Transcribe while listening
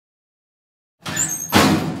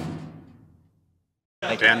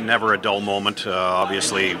And never a dull moment.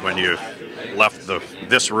 Obviously, when you left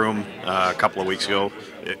this room a couple of weeks ago,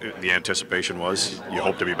 the anticipation was you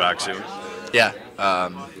hope to be back soon. Yeah,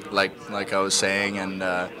 like I was saying, and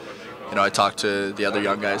I talked to the other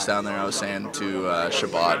young guys down there. I was saying to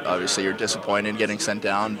Shabbat, obviously you're disappointed getting sent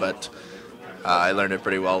down, but I learned it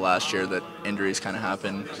pretty well last year that injuries kind of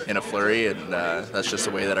happen in a flurry, and that's just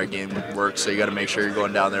the way that our game works. So you got to make sure you're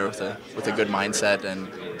going down there with a good mindset and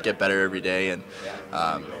get better every day. And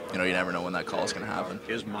you never know when that call is going to happen.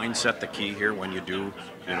 Is mindset the key here when you do,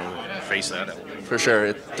 face that? For sure,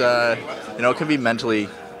 it can be mentally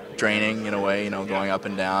draining in a way. Going up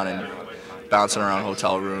and down and bouncing around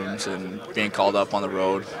hotel rooms and being called up on the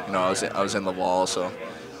road. I was in Laval, so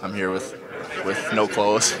I'm here with no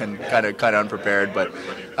clothes and kind of unprepared, but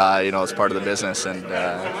it's part of the business, and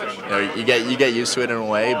you get used to it in a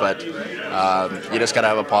way, but you just got to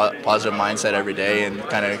have a positive mindset every day and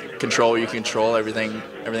kind of control what you control. Everything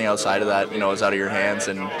outside of that is out of your hands,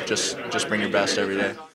 and just bring your best every day.